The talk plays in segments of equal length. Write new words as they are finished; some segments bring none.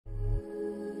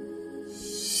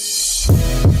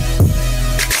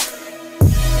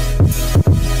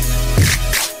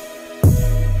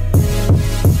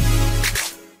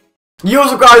Yo,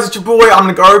 what's up guys, it's your boy,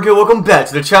 I'm NickArg. Welcome back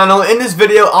to the channel. In this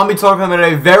video, I'll be talking about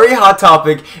a very hot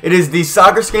topic. It is the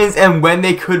soccer skins and when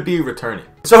they could be returning.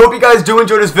 So I hope you guys do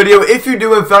enjoy this video. If you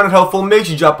do and found it helpful, make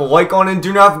sure you drop a like on it. And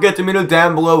do not forget to let me know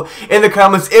down below in the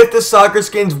comments if the soccer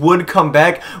skins would come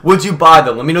back. Would you buy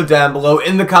them? Let me know down below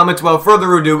in the comments. Without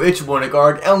further ado, it's your boy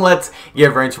NickArg, and let's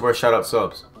get right into our shout-out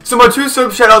subs. So my two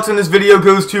sub shoutouts in this video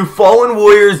goes to Fallen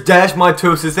Warriors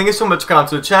Mitosis. Thank you so much for coming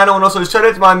to the channel, and also shout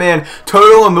out to my man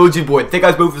Total Emoji Boy. Thank you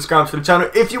guys both for subscribing to the channel.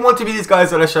 If you want to be these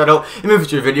guys that I shout out in my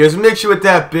future videos, make sure with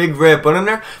that big red button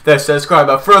there that says subscribe.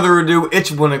 Without further ado,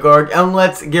 it's your boy NickArg, and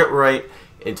let's get right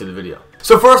into the video.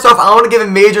 So first off, I want to give a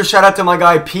major shout out to my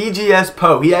guy PGS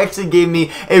Poe. He actually gave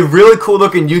me a really cool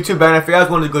looking YouTube banner. If you guys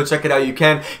wanted to go check it out, you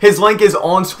can. His link is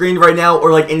on screen right now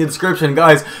or like in the description.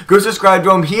 Guys, go subscribe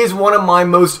to him. He is one of my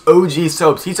most OG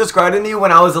subs. He subscribed to me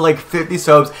when I was at like 50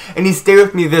 subs and he stayed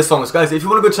with me this long. So guys, if you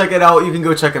want to go check it out, you can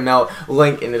go check him out.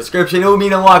 Link in the description. It would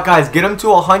mean a lot, guys. Get him to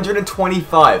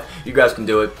 125. You guys can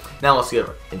do it. Now let's get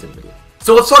into the video.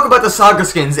 So let's talk about the soccer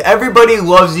skins. Everybody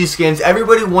loves these skins.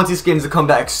 Everybody wants these skins to come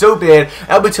back so bad.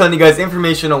 I'll be telling you guys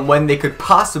information on when they could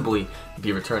possibly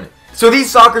be returning. So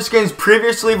these soccer skins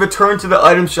previously returned to the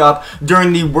item shop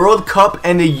during the World Cup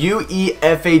and the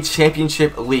UEFA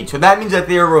Championship League. So that means that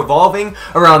they are revolving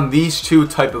around these two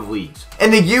type of leagues.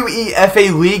 And the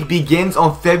UEFA League begins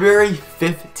on February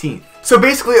 15th. So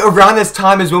basically around this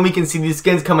time is when we can see these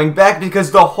skins coming back, because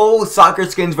the whole soccer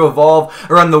skins revolve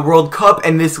around the World Cup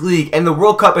and this league, and the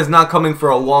World Cup is not coming for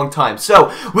a long time.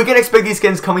 So we can expect these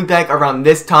skins coming back around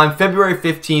this time, February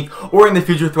 15th, or in the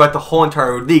future throughout the whole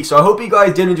entire league. So I hope you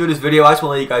guys did enjoy this video. I just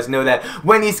want to let you guys know that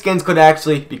when these skins could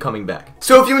actually be coming back.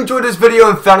 So if you enjoyed this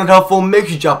video and found it helpful, make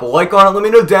sure you drop a like on it. Let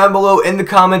me know down below in the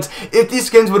comments if these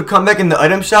skins would come back in the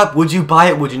item shop. Would you buy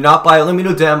it? Would you not buy it? Let me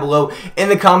know down below in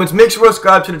the comments. Make sure to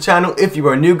subscribe to the channel. If you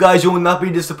are new, guys, you will not be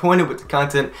disappointed with the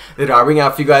content that I bring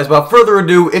out for you guys. Without further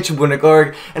ado, it's your boy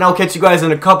NickArg, and I'll catch you guys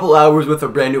in a couple hours with a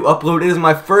brand new upload. It is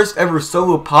my first ever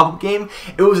solo pop-up game.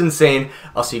 It was insane.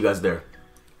 I'll see you guys there.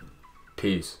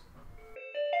 Peace.